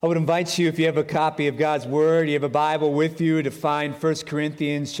I would invite you, if you have a copy of God's Word, you have a Bible with you, to find 1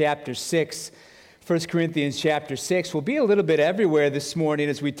 Corinthians chapter 6. 1 Corinthians chapter 6 will be a little bit everywhere this morning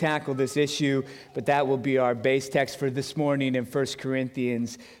as we tackle this issue, but that will be our base text for this morning in 1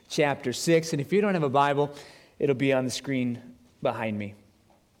 Corinthians chapter 6. And if you don't have a Bible, it'll be on the screen behind me.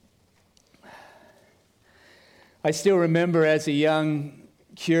 I still remember as a young,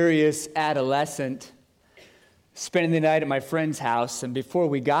 curious adolescent, spending the night at my friend's house, and before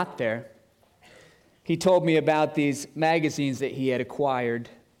we got there, he told me about these magazines that he had acquired,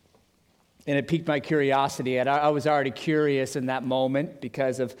 and it piqued my curiosity. And I was already curious in that moment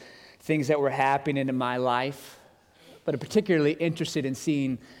because of things that were happening in my life, but I'm particularly interested in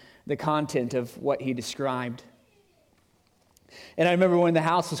seeing the content of what he described. And I remember when the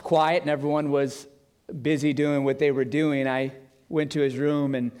house was quiet and everyone was busy doing what they were doing, I went to his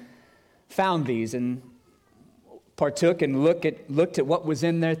room and found these and partook and looked at what was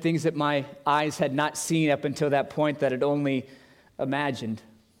in there, things that my eyes had not seen up until that point, that I'd only imagined.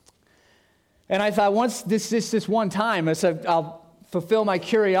 And I thought, once this one time, I said, I'll fulfill my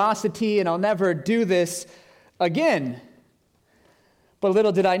curiosity and I'll never do this again. But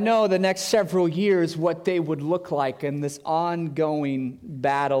little did I know the next several years what they would look like in this ongoing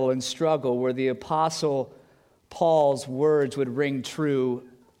battle and struggle where the Apostle Paul's words would ring true.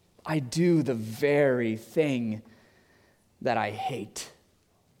 I do the very thing that I hate.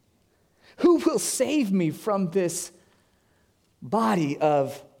 Who will save me from this body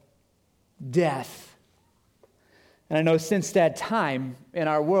of death? And I know since that time in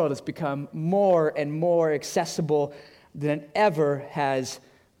our world it's become more and more accessible than it ever has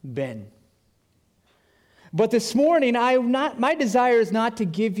been. But this morning, my desire is not to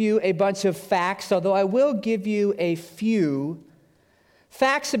give you a bunch of facts, although I will give you a few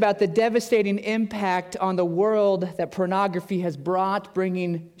facts about the devastating impact on the world that pornography has brought,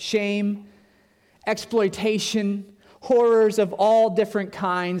 bringing shame, exploitation, horrors of all different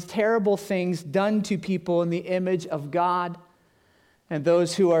kinds, terrible things done to people in the image of God, and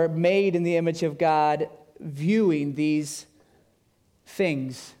those who are made in the image of God viewing these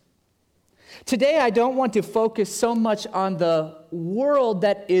things. Today, I don't want to focus so much on the world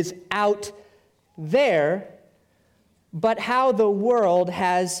that is out there, but how the world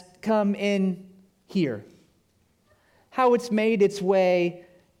has come in here. How it's made its way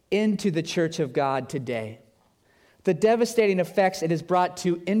into the church of God today. The devastating effects it has brought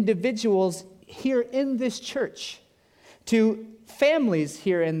to individuals here in this church, to families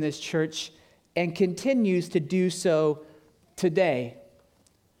here in this church, and continues to do so today.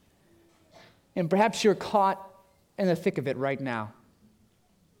 And perhaps you're caught in the thick of it right now.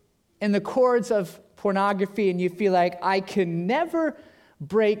 In the cords of pornography, and you feel like, I can never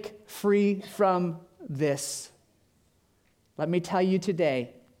break free from this. Let me tell you today,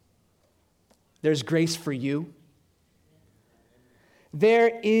 there's grace for you.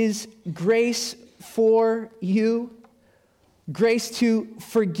 There is grace for you, grace to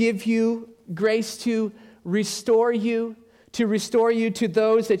forgive you, grace to restore you to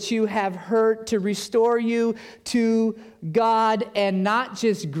those that you have hurt, to restore you to God, and not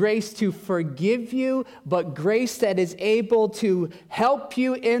just grace to forgive you, but grace that is able to help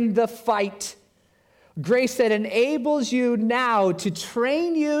you in the fight. Grace that enables you now to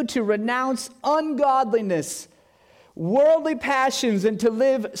train you to renounce ungodliness, worldly passions, and to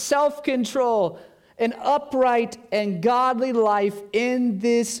live self-control, an upright and godly life in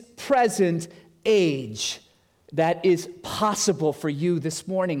this present age. That is possible for you this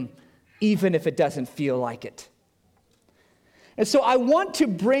morning, even if it doesn't feel like it. And so I want to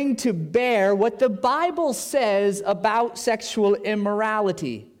bring to bear what the Bible says about sexual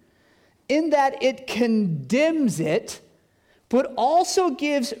immorality, in that it condemns it, but also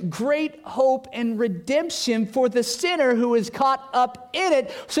gives great hope and redemption for the sinner who is caught up in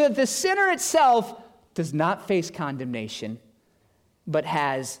it, so that the sinner itself does not face condemnation, but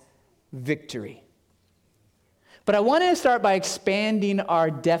has victory. But I want to start by expanding our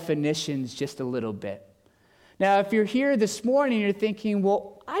definitions just a little bit. Now, if you're here this morning, you're thinking,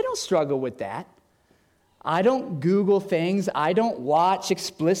 well, I don't struggle with that. I don't Google things. I don't watch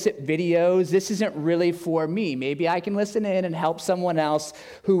explicit videos. This isn't really for me. Maybe I can listen in and help someone else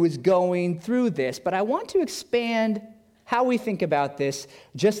who is going through this. But I want to expand how we think about this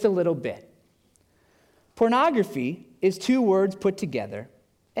just a little bit. Pornography is two words put together,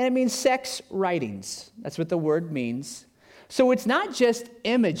 and it means sex writings. That's what the word means. So it's not just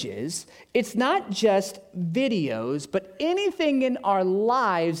images, it's not just videos, but anything in our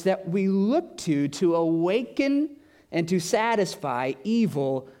lives that we look to awaken and to satisfy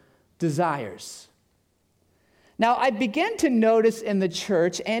evil desires. Now, I began to notice in the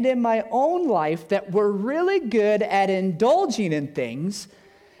church and in my own life that we're really good at indulging in things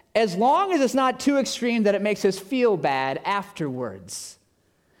as long as it's not too extreme that it makes us feel bad afterwards.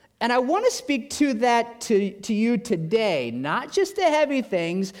 And I want to speak to that to you today, not just the heavy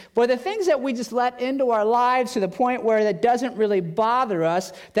things, but the things that we just let into our lives to the point where that doesn't really bother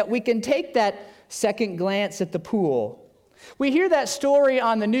us, that we can take that second glance at the pool. We hear that story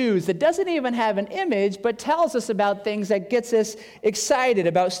on the news that doesn't even have an image, but tells us about things that gets us excited,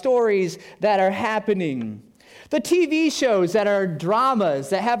 about stories that are happening. The TV shows that are dramas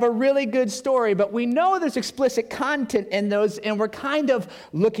that have a really good story, but we know there's explicit content in those, and we're kind of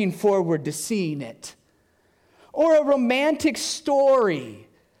looking forward to seeing it. Or a romantic story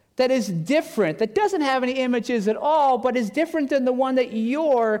that is different, that doesn't have any images at all, but is different than the one that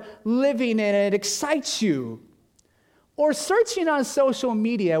you're living in, and it excites you. Or searching on social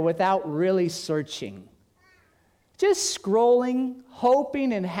media without really searching. Just scrolling,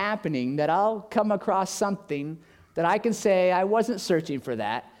 hoping and happening that I'll come across something that I can say I wasn't searching for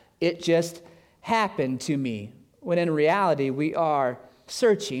that. It just happened to me. When in reality, we are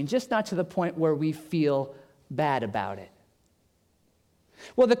searching, just not to the point where we feel bad about it.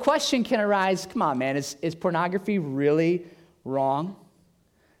 Well, the question can arise, come on, man, is pornography really wrong?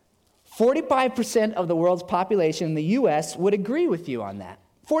 45% of the world's population in the U.S. would agree with you on that.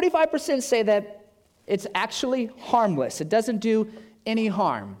 45% say that it's actually harmless. It doesn't do any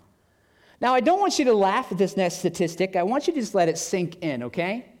harm. Now, I don't want you to laugh at this next statistic. I want you to just let it sink in,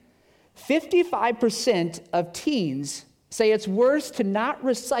 okay? 55% of teens say it's worse to not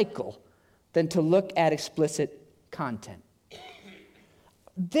recycle than to look at explicit content.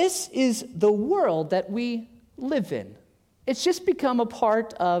 This is the world that we live in. It's just become a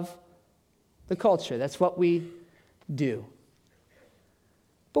part of the culture. That's what we do.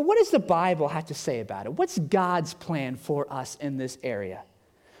 But what does the Bible have to say about it? What's God's plan for us in this area?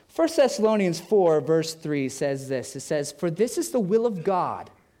 1 Thessalonians 4, verse 3 says this. It says, "For this is the will of God,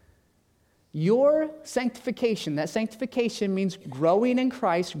 your sanctification." That sanctification means growing in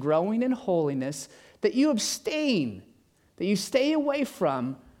Christ, growing in holiness, that you abstain, that you stay away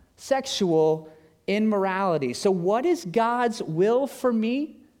from sexual immorality. So what is God's will for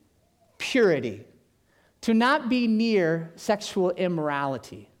me? Purity, to not be near sexual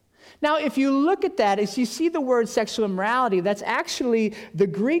immorality. Now, if you look at that, as you see the word sexual immorality, that's actually the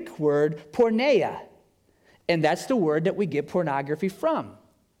Greek word porneia, and that's the word that we get pornography from.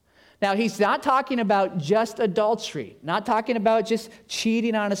 Now, he's not talking about just adultery, not talking about just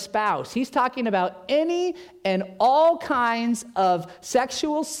cheating on a spouse. He's talking about any and all kinds of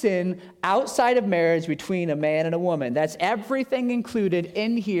sexual sin outside of marriage between a man and a woman. That's everything included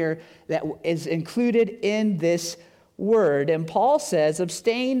in here that is included in this word. And Paul says,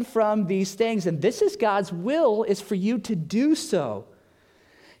 abstain from these things. And this is God's will, is for you to do so.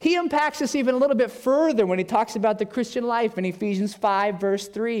 He unpacks this even a little bit further when he talks about the Christian life in Ephesians 5, verse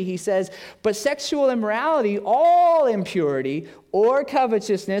 3. He says, "But sexual immorality, all impurity or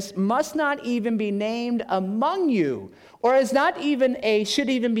covetousness must not even be named among you, or is not even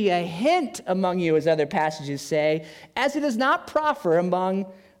should even be a hint among you," as other passages say, "as it is not proper among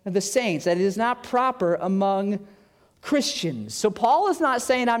the saints," that it is not proper among Christians. So Paul is not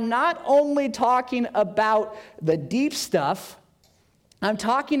saying, I'm not only talking about the deep stuff, I'm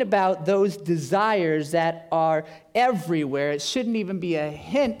talking about those desires that are everywhere. It shouldn't even be a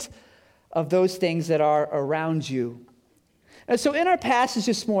hint of those things that are around you. And so in our passage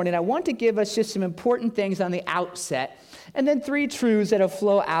this morning, I want to give us just some important things on the outset, and then 3 truths that will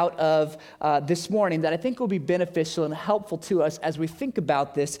flow out of this morning that I think will be beneficial and helpful to us as we think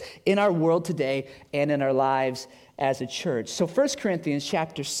about this in our world today and in our lives as a church. So 1 Corinthians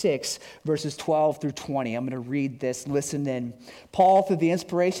chapter 6, verses 12 through 20. I'm going to read this. Listen in. Paul, through the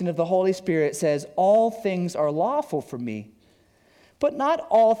inspiration of the Holy Spirit, says, "All things are lawful for me, but not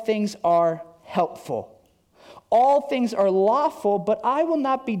all things are helpful. All things are lawful, but I will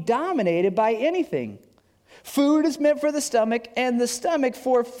not be dominated by anything. Food is meant for the stomach, and the stomach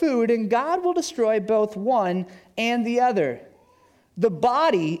for food, and God will destroy both one and the other. The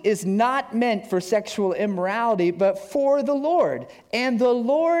body is not meant for sexual immorality, but for the Lord, and the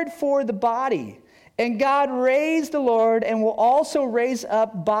Lord for the body. And God raised the Lord and will also raise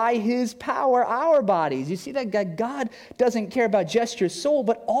up by his power our bodies." You see that God doesn't care about just your soul,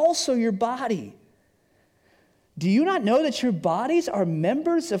 but also your body. "Do you not know that your bodies are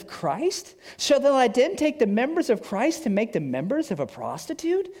members of Christ? So that I didn't take the members of Christ to make them members of a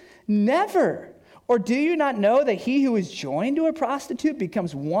prostitute? Never. Or do you not know that he who is joined to a prostitute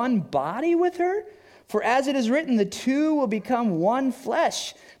becomes one body with her? For as it is written, the two will become one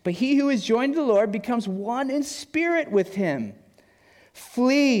flesh. But he who is joined to the Lord becomes one in spirit with him.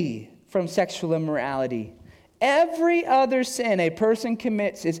 Flee from sexual immorality. Every other sin a person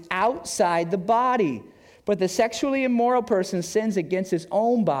commits is outside the body, but the sexually immoral person sins against his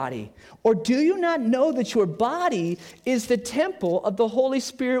own body. Or do you not know that your body is the temple of the Holy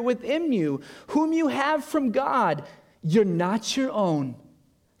Spirit within you, whom you have from God? You're not your own,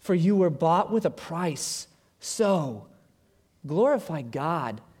 for you were bought with a price. So, glorify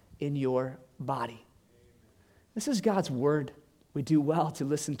God in your body. This is God's word. We do well to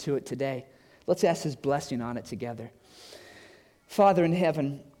listen to it today. Let's ask his blessing on it together. Father in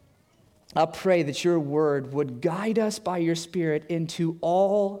heaven, I pray that your word would guide us by your Spirit into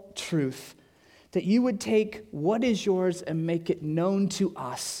all truth, that you would take what is yours and make it known to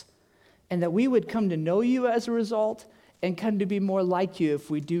us, and that we would come to know you as a result and come to be more like you if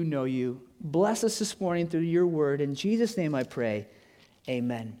we do know you. Bless us this morning through your word. In Jesus' name I pray,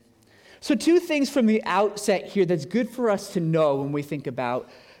 amen. So 2 things from the outset here that's good for us to know when we think about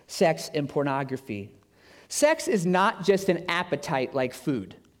sex and pornography. Sex is not just an appetite like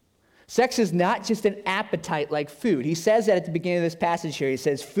food. Sex is not just an appetite like food. He says that at the beginning of this passage here. He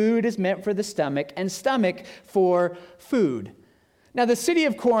says, food is meant for the stomach and stomach for food. Now, the city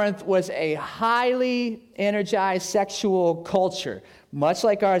of Corinth was a highly energized sexual culture, much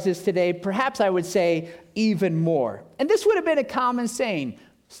like ours is today, perhaps I would say even more. And this would have been a common saying.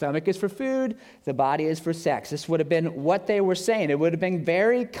 Stomach is for food, the body is for sex. This would have been what they were saying. It would have been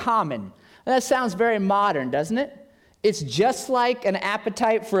very common. And that sounds very modern, doesn't it? It's just like an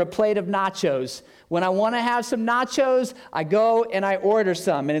appetite for a plate of nachos. When I want to have some nachos, I go and I order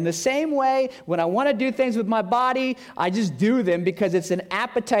some. And in the same way, when I want to do things with my body, I just do them because it's an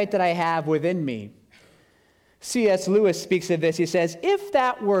appetite that I have within me. C.S. Lewis speaks of this. He says, if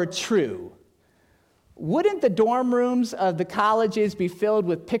that were true, wouldn't the dorm rooms of the colleges be filled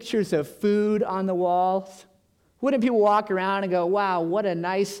with pictures of food on the walls? Wouldn't people walk around and go, wow, what a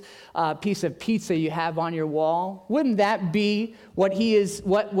nice piece of pizza you have on your wall? Wouldn't that be what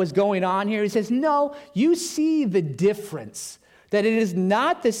was going on here? He says, no, you see the difference, that it is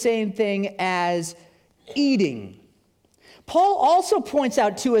not the same thing as eating. Paul also points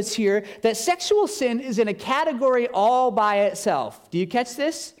out to us here that sexual sin is in a category all by itself. Do you catch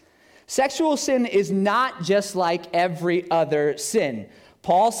this? Sexual sin is not just like every other sin.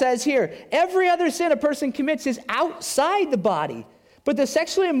 Paul says here, every other sin a person commits is outside the body, but the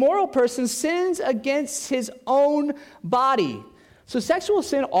sexually immoral person sins against his own body. So sexual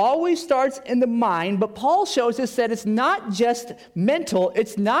sin always starts in the mind, but Paul shows us that it's not just mental,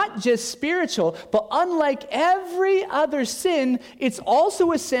 it's not just spiritual, but unlike every other sin, it's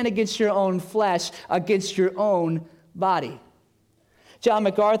also a sin against your own flesh, against your own body. John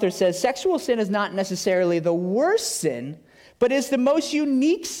MacArthur says, sexual sin is not necessarily the worst sin, but is the most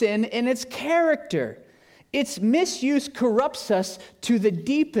unique sin in its character. Its misuse corrupts us to the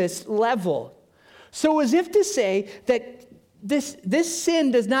deepest level. So as if to say that this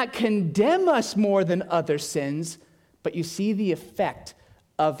sin does not condemn us more than other sins, but you see the effect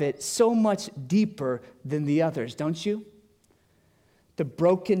of it so much deeper than the others, don't you? The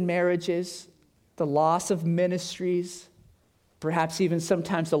broken marriages, the loss of ministries, perhaps even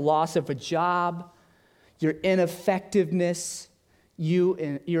sometimes the loss of a job, your ineffectiveness,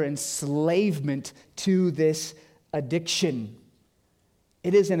 your enslavement to this addiction.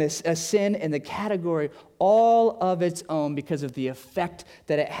 It is a sin in the category all of its own because of the effect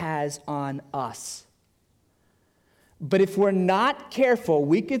that it has on us. But if we're not careful,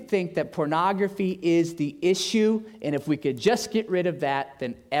 we could think that pornography is the issue, and if we could just get rid of that,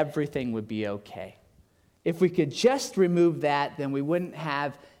 then everything would be okay. If we could just remove that, then we wouldn't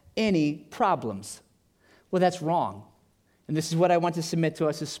have any problems. Well, that's wrong. And this is what I want to submit to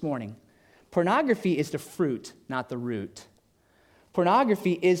us this morning. Pornography is the fruit, not the root.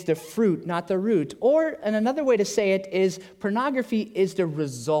 Pornography is the fruit, not the root. And another way to say it is pornography is the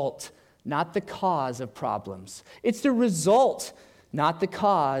result, not the cause of problems. It's the result, not the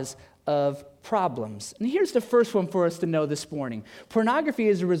cause of problems. And here's the first one for us to know this morning. Pornography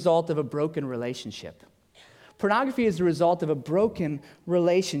is a result of a broken relationship. Pornography is the result of a broken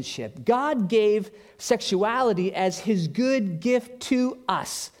relationship. God gave sexuality as his good gift to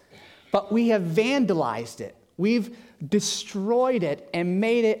us, but we have vandalized it. We've destroyed it and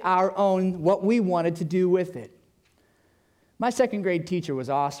made it our own, what we wanted to do with it. My second grade teacher was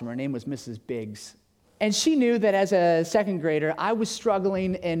awesome. Her name was Mrs. Biggs. And she knew that as a second grader, I was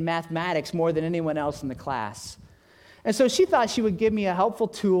struggling in mathematics more than anyone else in the class. And so she thought she would give me a helpful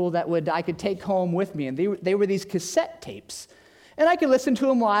tool that I could take home with me. And they were these cassette tapes. And I could listen to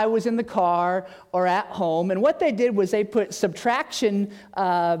them while I was in the car or at home. And what they did was they put subtraction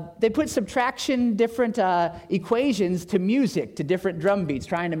different equations to music, to different drum beats,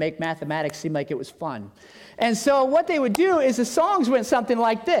 trying to make mathematics seem like it was fun. And so what they would do is the songs went something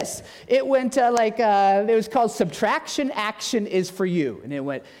like this. It went it was called Subtraction Action is for You. And it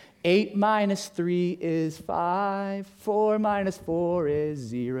went, 8 minus 3 is 5, 4 minus 4 is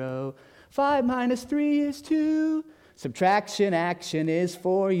 0, 5 minus 3 is 2, subtraction action is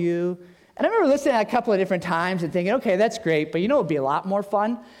for you. And I remember listening a couple of different times and thinking, okay, that's great, but you know what would be a lot more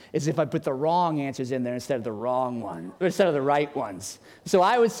fun is if I put the wrong answers in there instead of the wrong one, or instead of the right ones. So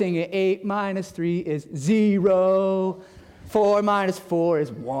I would sing it, 8 minus 3 is 0, 4 minus 4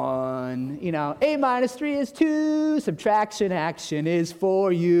 is 1, 8 minus 3 is 2, subtraction action is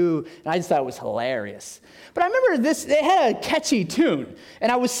for you. And I just thought it was hilarious. But I remember they had a catchy tune.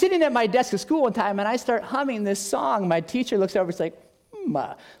 And I was sitting at my desk at school one time, and I start humming this song. My teacher looks over, it's like,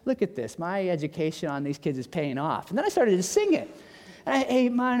 look at this. My education on these kids is paying off. And then I started to sing it. And 8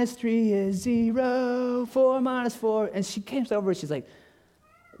 minus 3 is 0, 4 minus 4. And she came over, and she's like,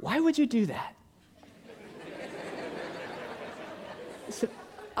 why would you do that? So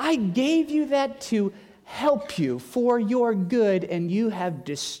I gave you that to help you for your good, and you have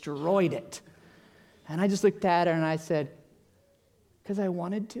destroyed it. And I just looked at her and I said, because I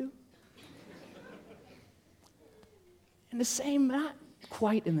wanted to? Not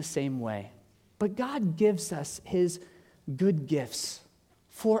quite in the same way, but God gives us his good gifts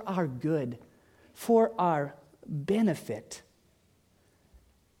for our good, for our benefit.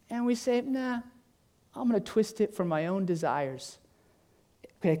 And we say, nah, I'm going to twist it for my own desires.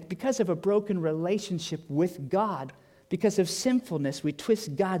 Because of a broken relationship with God, because of sinfulness, we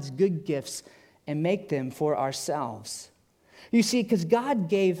twist God's good gifts and make them for ourselves. You see, because God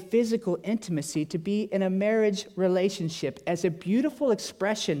gave physical intimacy to be in a marriage relationship as a beautiful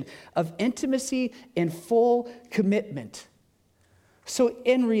expression of intimacy and full commitment. So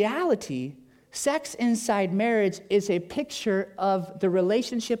in reality, sex inside marriage is a picture of the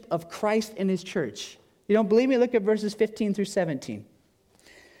relationship of Christ and his church. You don't believe me? Look at verses 15 through 17.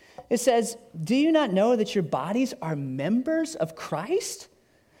 It says, do you not know that your bodies are members of Christ?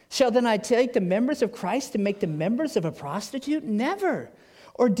 Shall then I take the members of Christ to make them members of a prostitute? Never.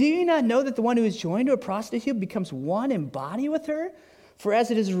 Or do you not know that the one who is joined to a prostitute becomes one in body with her? For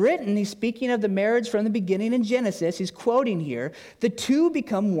as it is written, he's speaking of the marriage from the beginning in Genesis, he's quoting here, the two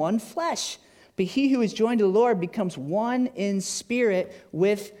become one flesh. But he who is joined to the Lord becomes one in spirit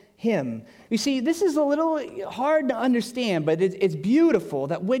with him. You see, this is a little hard to understand, but it's beautiful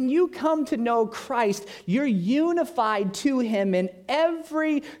that when you come to know Christ, you're unified to him in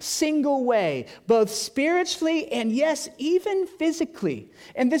every single way, both spiritually and, yes, even physically.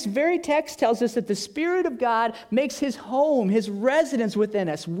 And this very text tells us that the Spirit of God makes his home, his residence within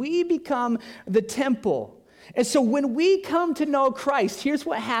us. We become the temple. And so when we come to know Christ, here's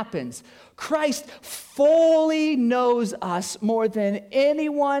what happens. Christ fully knows us more than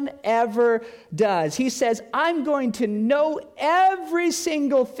anyone ever does. He says, I'm going to know every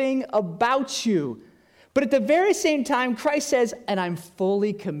single thing about you. But at the very same time, Christ says, and I'm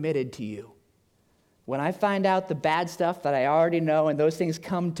fully committed to you. When I find out the bad stuff that I already know and those things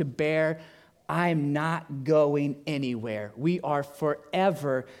come to bear, I'm not going anywhere. We are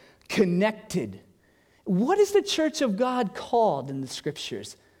forever connected. What is the church of God called in the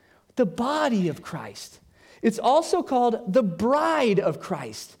scriptures? The body of Christ. It's also called the bride of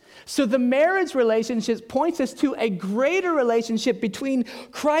Christ. So the marriage relationship points us to a greater relationship between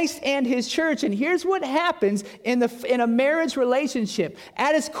Christ and his church. And here's what happens in a marriage relationship.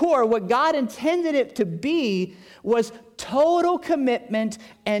 At its core, what God intended it to be was total commitment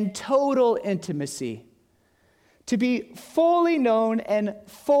and total intimacy. To be fully known and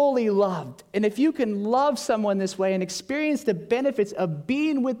fully loved. And if you can love someone this way and experience the benefits of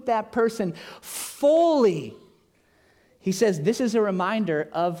being with that person fully, he says this is a reminder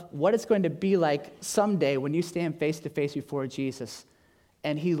of what it's going to be like someday when you stand face to face before Jesus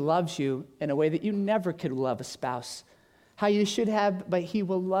and he loves you in a way that you never could love a spouse. How you should have, but he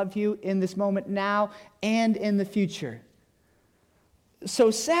will love you in this moment now and in the future.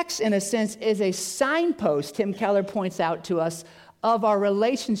 So sex, in a sense, is a signpost, Tim Keller points out to us, of our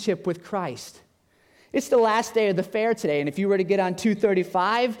relationship with Christ. It's the last day of the fair today, and if you were to get on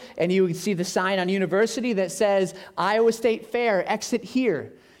 235 and you would see the sign on University that says, Iowa State Fair, exit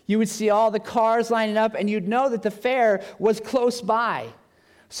here, you would see all the cars lining up, and you'd know that the fair was close by.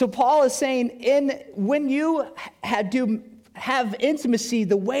 So Paul is saying, when you have intimacy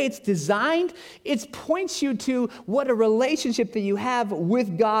the way it's designed, it points you to what a relationship that you have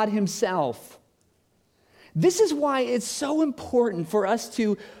with God himself. This is why it's so important for us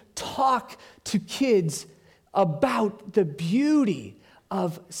to talk to kids about the beauty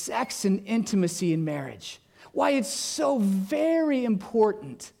of sex and intimacy in marriage. Why it's so very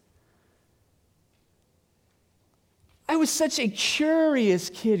important. I was such a curious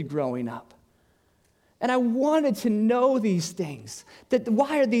kid growing up. And I wanted to know these things.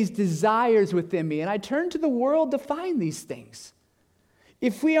 Why are these desires within me? And I turned to the world to find these things.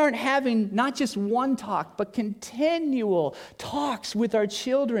 If we aren't having not just one talk, but continual talks with our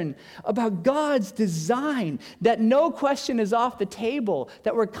children about God's design, that no question is off the table,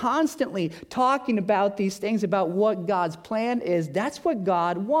 that we're constantly talking about these things, about what God's plan is, that's what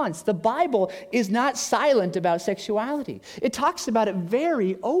God wants. The Bible is not silent about sexuality. It talks about it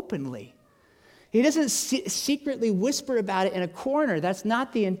very openly. He doesn't secretly whisper about it in a corner. That's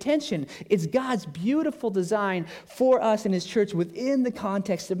not the intention. It's God's beautiful design for us in his church within the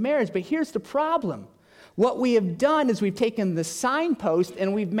context of marriage. But here's the problem. What we have done is we've taken the signpost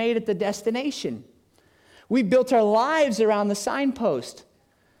and we've made it the destination. We built our lives around the signpost.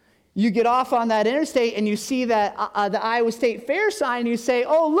 You get off on that interstate and you see that the Iowa State Fair sign and you say,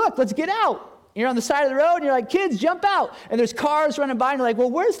 oh, look, let's get out. You're on the side of the road and you're like, kids, jump out. And there's cars running by and you're like,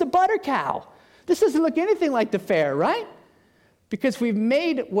 well, where's the butter cow? This doesn't look anything like the fair, right? Because we've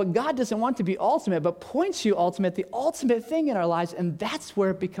made what God doesn't want to be ultimate, but points you ultimate, the ultimate thing in our lives, and that's where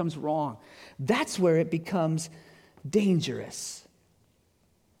it becomes wrong. That's where it becomes dangerous.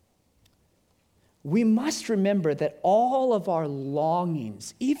 We must remember that all of our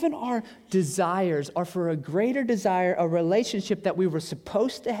longings, even our desires, are for a greater desire, a relationship that we were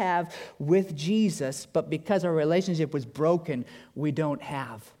supposed to have with Jesus, but because our relationship was broken, we don't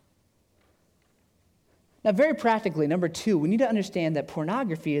have. Now, very practically, number 2, we need to understand that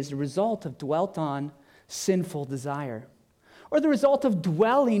pornography is the result of dwelt on sinful desire, or the result of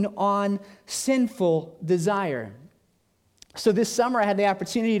dwelling on sinful desire. So this summer, I had the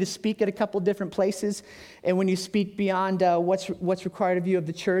opportunity to speak at a couple different places, and when you speak beyond what's required of you of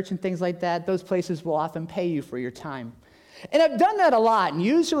the church and things like that, those places will often pay you for your time. And I've done that a lot, and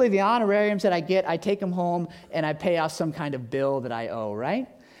usually the honorariums that I get, I take them home, and I pay off some kind of bill that I owe, right?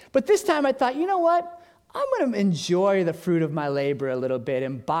 But this time I thought, you know what? I'm going to enjoy the fruit of my labor a little bit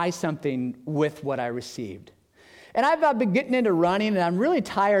and buy something with what I received. And I've been getting into running, and I'm really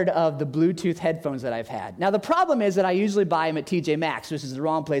tired of the Bluetooth headphones that I've had. Now, the problem is that I usually buy them at TJ Maxx, which is the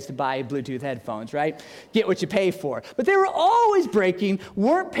wrong place to buy Bluetooth headphones, right? Get what you pay for. But they were always breaking,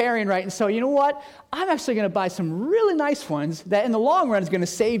 weren't pairing right, and so you know what? I'm actually going to buy some really nice ones that in the long run is going to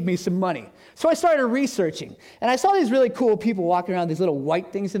save me some money. So I started researching, and I saw these really cool people walking around with these little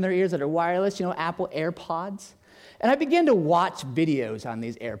white things in their ears that are wireless, Apple AirPods. And I began to watch videos on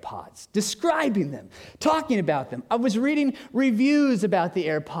these AirPods, describing them, talking about them. I was reading reviews about the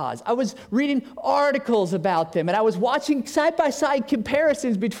AirPods. I was reading articles about them, and I was watching side-by-side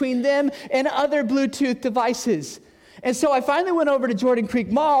comparisons between them and other Bluetooth devices. And so I finally went over to Jordan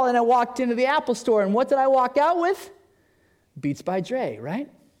Creek Mall, and I walked into the Apple store, and what did I walk out with? Beats by Dre, right?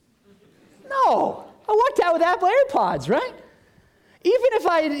 No, I walked out with Apple AirPods, right? Even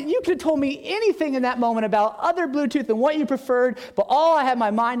if you could have told me anything in that moment about other Bluetooth and what you preferred, but all I had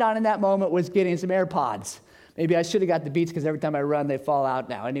my mind on in that moment was getting some AirPods. Maybe I should have got the Beats because every time I run, they fall out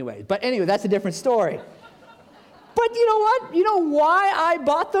now anyway. But anyway, that's a different story. But you know what? You know why I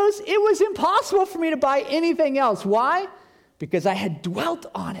bought those? It was impossible for me to buy anything else. Why? Because I had dwelt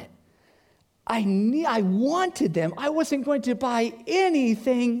on it. I wanted them. I wasn't going to buy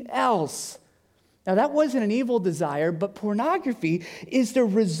anything else. Now, that wasn't an evil desire, but pornography is the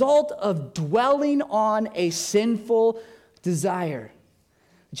result of dwelling on a sinful desire.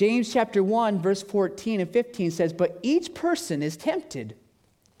 James chapter 1, verse 14 and 15 says, "But each person is tempted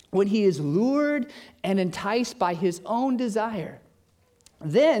when he is lured and enticed by his own desire.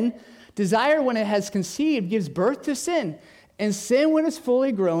 Then, desire, when it has conceived, gives birth to sin. And sin, when it's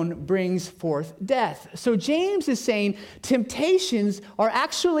fully grown, brings forth death." So James is saying temptations are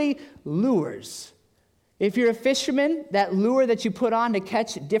actually lures. If you're a fisherman, that lure that you put on to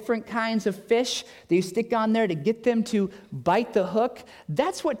catch different kinds of fish that you stick on there to get them to bite the hook,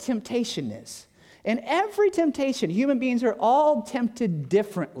 that's what temptation is. And every temptation, human beings are all tempted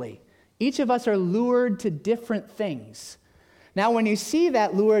differently. Each of us are lured to different things. Now, when you see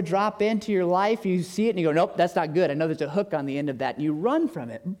that lure drop into your life, you see it and you go, nope, that's not good. I know there's a hook on the end of that, and you run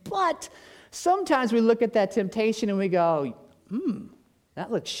from it. But sometimes we look at that temptation and we go,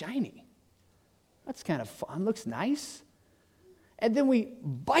 that looks shiny. That's kind of fun, looks nice. And then we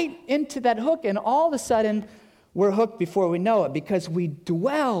bite into that hook, and all of a sudden, we're hooked before we know it because we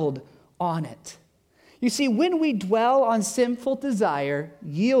dwelled on it. You see, when we dwell on sinful desire,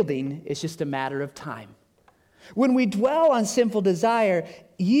 yielding is just a matter of time. When we dwell on sinful desire,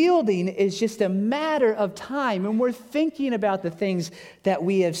 yielding is just a matter of time, and we're thinking about the things that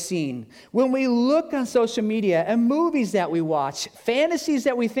we have seen. When we look on social media and movies that we watch, fantasies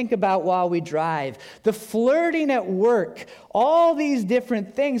that we think about while we drive, the flirting at work, all these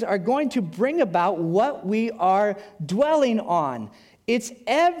different things are going to bring about what we are dwelling on. It's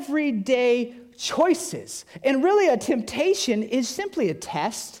everyday choices. And really, a temptation is simply a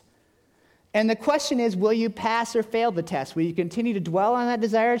test. And the question is, will you pass or fail the test? Will you continue to dwell on that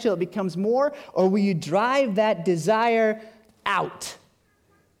desire until it becomes more, or will you drive that desire out?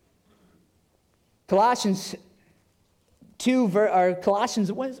 Colossians tells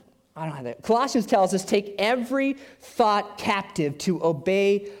us, take every thought captive to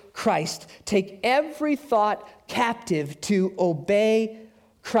obey Christ. Take every thought captive to obey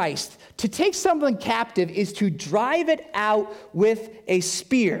Christ. To take something captive is to drive it out with a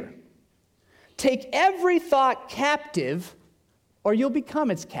spear. Take every thought captive, or you'll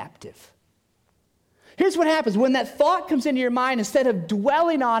become its captive. Here's what happens. When that thought comes into your mind, instead of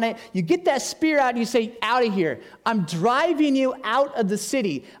dwelling on it, you get that spear out and you say, out of here. I'm driving you out of the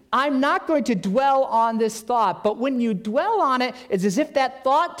city. I'm not going to dwell on this thought. But when you dwell on it, it's as if that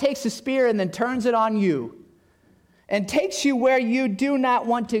thought takes the spear and then turns it on you and takes you where you do not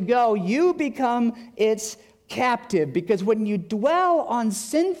want to go. You become its captive, because when you dwell on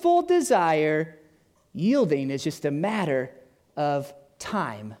sinful desire, yielding is just a matter of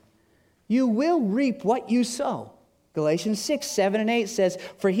time. You will reap what you sow. Galatians 6, 7, and 8 says,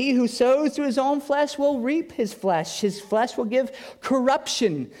 for he who sows to his own flesh will reap his flesh. His flesh will give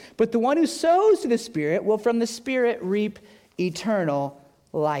corruption. But the one who sows to the Spirit will from the Spirit reap eternal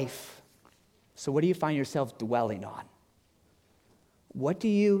life. So what do you find yourself dwelling on? What do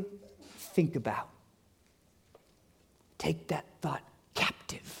you think about? Take that thought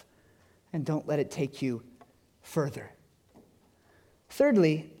captive and don't let it take you further.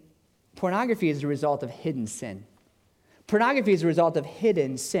 Thirdly, pornography is a result of hidden sin. Pornography is a result of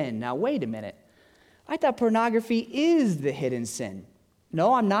hidden sin. Now, wait a minute. I thought pornography is the hidden sin.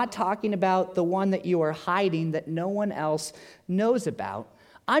 No, I'm not talking about the one that you are hiding that no one else knows about.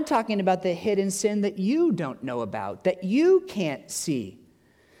 I'm talking about the hidden sin that you don't know about, that you can't see.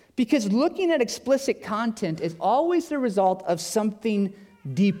 Because looking at explicit content is always the result of something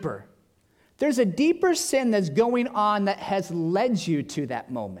deeper. There's a deeper sin that's going on that has led you to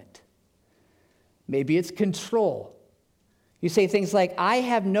that moment. Maybe it's control. You say things like, I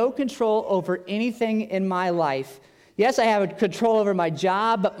have no control over anything in my life. Yes, I have control over my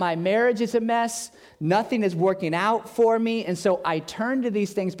job, but my marriage is a mess. Nothing is working out for me. And so I turn to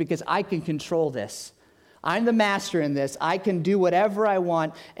these things because I can control this. I'm the master in this. I can do whatever I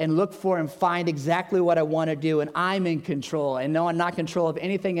want and look for and find exactly what I want to do, and I'm in control. And no, I'm not in control of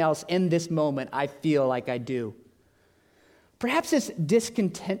anything else in this moment. I feel like I do. Perhaps it's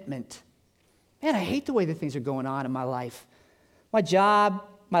discontentment. Man, I hate the way that things are going on in my life. My job,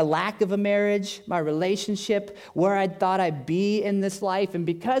 my lack of a marriage, my relationship, where I thought I'd be in this life. And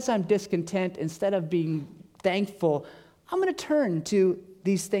because I'm discontent, instead of being thankful, I'm going to turn to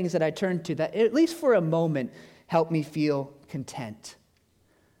these things that I turn to that, at least for a moment, help me feel content.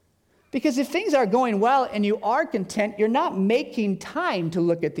 Because if things are going well and you are content, you're not making time to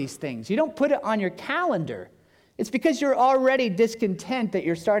look at these things. You don't put it on your calendar. It's because you're already discontent that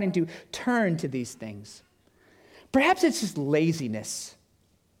you're starting to turn to these things. Perhaps it's just laziness.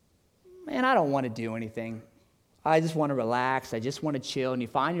 Man, I don't want to do anything. I just want to relax. I just want to chill. And you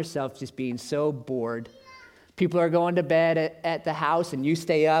find yourself just being so bored. People are going to bed at the house, and you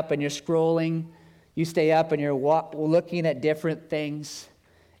stay up and you're scrolling. You stay up and you're looking at different things,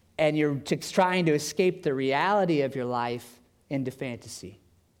 and you're just trying to escape the reality of your life into fantasy.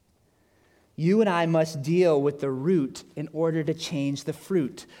 You and I must deal with the root in order to change the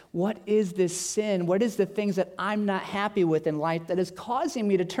fruit. What is this sin? What is the things that I'm not happy with in life that is causing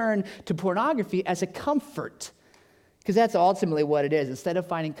me to turn to pornography as a comfort? Because that's ultimately what it is. Instead of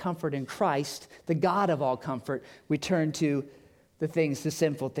finding comfort in Christ, the God of all comfort, we turn to the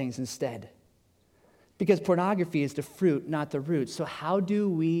sinful things instead. Because pornography is the fruit, not the root. So how do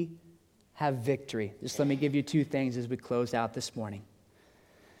we have victory? Just let me give you two things as we close out this morning.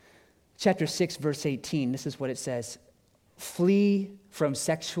 Chapter 6, verse 18, this is what it says. Flee from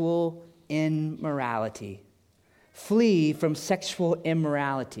sexual immorality. Flee from sexual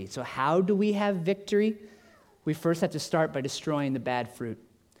immorality. So how do we have victory? We first have to start by destroying the bad fruit.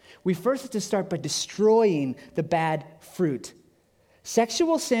 We first have to start by destroying the bad fruit.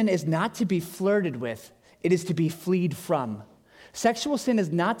 Sexual sin is not to be flirted with. It is to be fled from. Sexual sin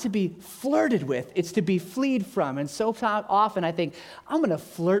is not to be flirted with, it's to be fled from. And so often I think, I'm going to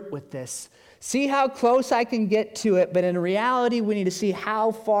flirt with this. See how close I can get to it, but in reality, we need to see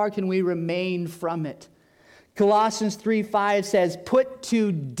how far can we remain from it. Colossians 3:5 says, put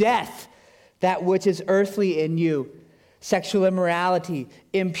to death that which is earthly in you. Sexual immorality,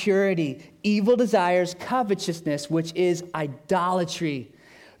 impurity, evil desires, covetousness, which is idolatry.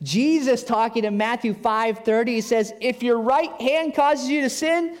 Jesus, talking in Matthew 5:30, he says, if your right hand causes you to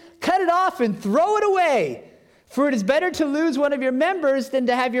sin, cut it off and throw it away. For it is better to lose one of your members than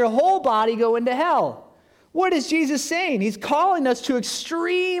to have your whole body go into hell. What is Jesus saying? He's calling us to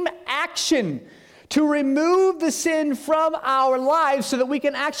extreme action, to remove the sin from our lives so that we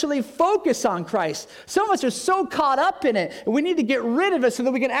can actually focus on Christ. Some of us are so caught up in it, and we need to get rid of it so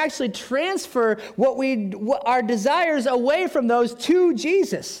that we can actually transfer our desires away from those to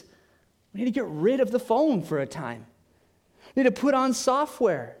Jesus. We need to get rid of the phone for a time. We need to put on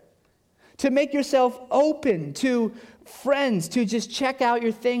software, to make yourself open to friends, to just check out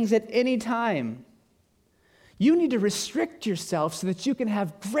your things at any time. You need to restrict yourself so that you can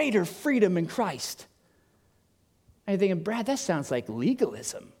have greater freedom in Christ. And you're thinking, Brad, that sounds like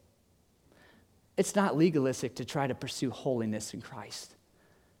legalism. It's not legalistic to try to pursue holiness in Christ.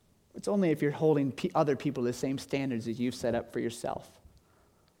 It's only if you're holding other people to the same standards as you've set up for yourself.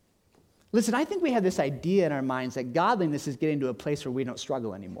 Listen, I think we have this idea in our minds that godliness is getting to a place where we don't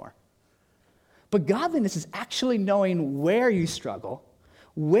struggle anymore. But godliness is actually knowing where you struggle,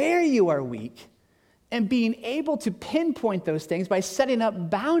 where you are weak, and being able to pinpoint those things by setting up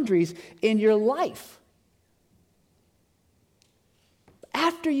boundaries in your life.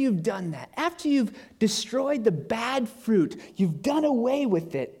 After you've done that, after you've destroyed the bad fruit, you've done away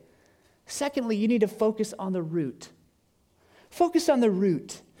with it. Secondly, you need to focus on the root. Focus on the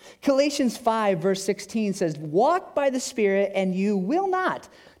root. Galatians 5, verse 16 says, walk by the Spirit, and you will not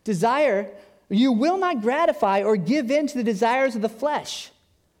gratify or give in to the desires of the flesh.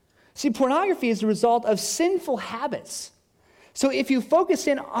 See, pornography is the result of sinful habits. So if you focus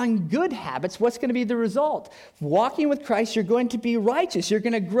in on good habits, what's going to be the result? Walking with Christ, you're going to be righteous. You're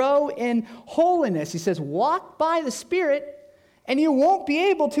going to grow in holiness. He says, walk by the Spirit, and you won't be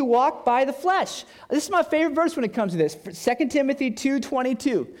able to walk by the flesh. This is my favorite verse when it comes to this. 2 Timothy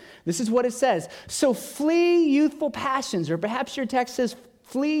 2:22. This is what it says. So flee youthful passions, or perhaps your text says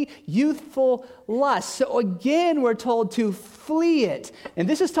flee youthful lust. So again, we're told to flee it. And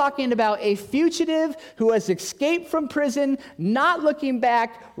this is talking about a fugitive who has escaped from prison, not looking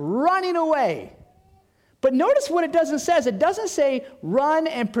back, running away. But notice what it doesn't say. It doesn't say run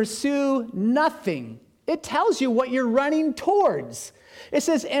and pursue nothing. It tells you what you're running towards. It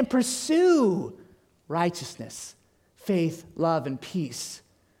says, and pursue righteousness, faith, love, and peace.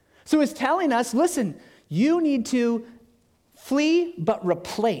 So it's telling us, listen, you need to flee, but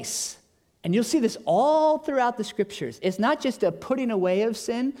replace. And you'll see this all throughout the scriptures. It's not just a putting away of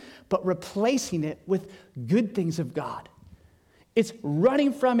sin, but replacing it with good things of God. It's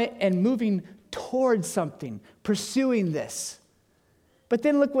running from it and moving towards something, pursuing this. But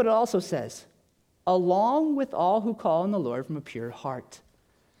then look what it also says. Along with all who call on the Lord from a pure heart.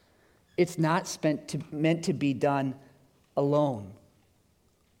 It's not meant to be done alone.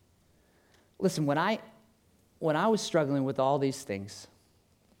 Listen, when I was struggling with all these things,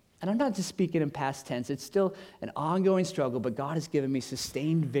 and I'm not just speaking in past tense, it's still an ongoing struggle, but God has given me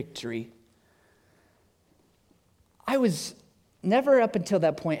sustained victory. I was never up until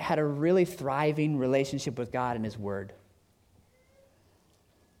that point had a really thriving relationship with God and His Word.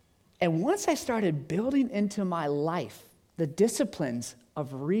 And once I started building into my life the disciplines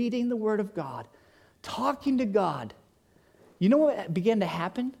of reading the Word of God, talking to God, you know what began to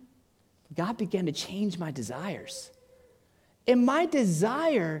happen? God began to change my desires. And my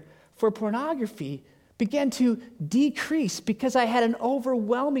desire for pornography began to decrease because I had an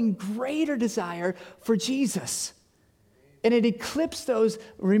overwhelming greater desire for Jesus. And it eclipsed those,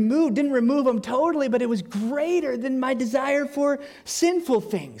 didn't remove them totally, but it was greater than my desire for sinful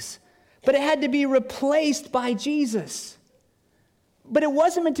things. But it had to be replaced by Jesus. But it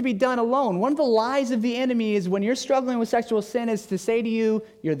wasn't meant to be done alone. One of the lies of the enemy is when you're struggling with sexual sin is to say to you,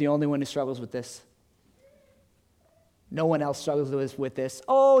 you're the only one who struggles with this. No one else struggles with this.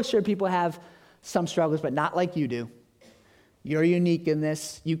 Oh, sure, people have some struggles, but not like you do. You're unique in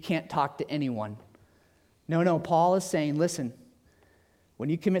this. You can't talk to anyone. No, Paul is saying, listen, when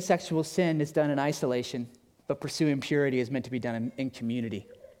you commit sexual sin, it's done in isolation, but pursuing purity is meant to be done in community.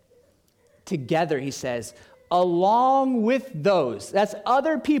 Together, he says, along with those, that's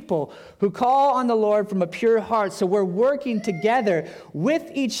other people who call on the Lord from a pure heart. So we're working together with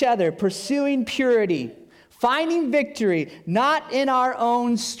each other, pursuing purity, Finding victory, not in our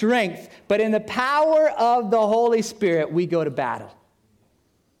own strength, but in the power of the Holy Spirit, we go to battle.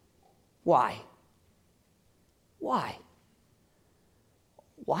 Why? Why?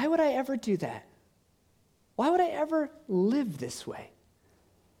 Why would I ever do that? Why would I ever live this way?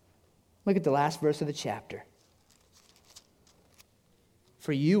 Look at the last verse of the chapter.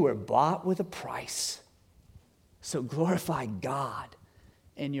 For you were bought with a price, so glorify God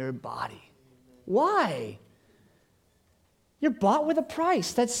in your body. Why? You're bought with a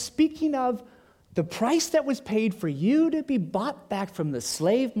price. That's speaking of the price that was paid for you to be bought back from the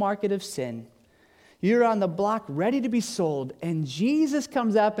slave market of sin. You're on the block ready to be sold, and Jesus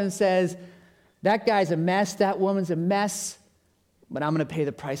comes up and says, that guy's a mess, that woman's a mess, but I'm going to pay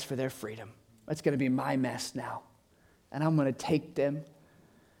the price for their freedom. That's going to be my mess now. And I'm going to take them,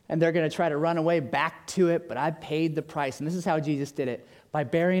 and they're going to try to run away back to it, but I paid the price. And this is how Jesus did it, by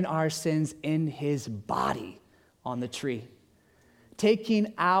bearing our sins in his body on the tree,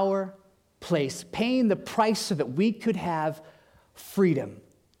 taking our place, paying the price so that we could have freedom.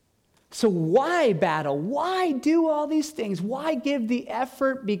 So why battle? Why do all these things? Why give the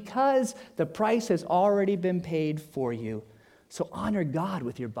effort? Because the price has already been paid for you. So honor God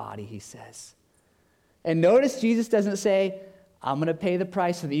with your body, he says. And notice Jesus doesn't say, I'm going to pay the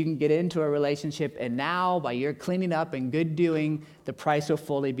price so that you can get into a relationship, and now by your cleaning up and good doing, the price will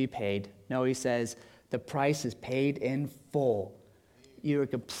fully be paid. No, he says, the price is paid in full. You are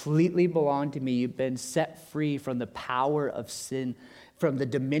completely belong to me. You've been set free from the power of sin, from the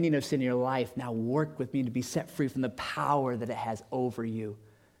dominion of sin in your life. Now work with me to be set free from the power that it has over you,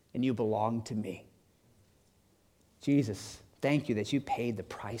 and you belong to me. Jesus, thank you that you paid the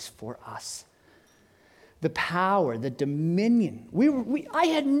price for us. The power, the dominion. I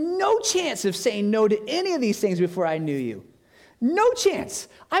had no chance of saying no to any of these things before I knew you. No chance.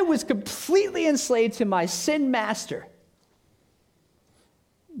 I was completely enslaved to my sin master.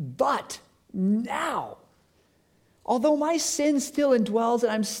 But now, although my sin still indwells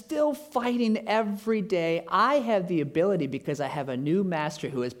and I'm still fighting every day, I have the ability, because I have a new master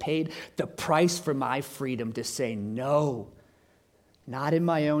who has paid the price for my freedom, to say no. Not in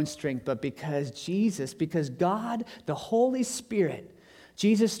my own strength, but because God, the Holy Spirit,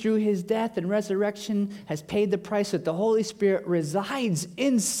 Jesus through his death and resurrection has paid the price that the Holy Spirit resides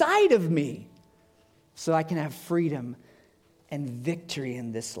inside of me so I can have freedom and victory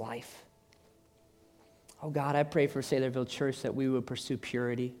in this life. Oh God, I pray for Saylorville Church that we would pursue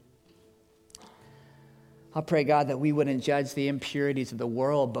purity. I pray, God, that we wouldn't judge the impurities of the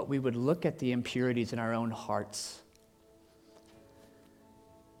world, but we would look at the impurities in our own hearts.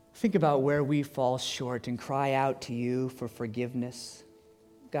 Think about where we fall short and cry out to you for forgiveness.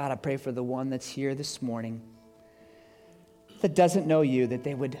 God, I pray for the one that's here this morning that doesn't know you, that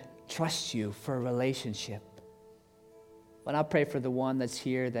they would trust you for a relationship. But I pray for the one that's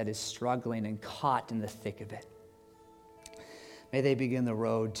here that is struggling and caught in the thick of it. May they begin the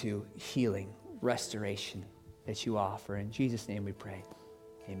road to healing, restoration that you offer. In Jesus' name we pray.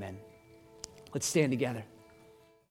 Amen. Let's stand together.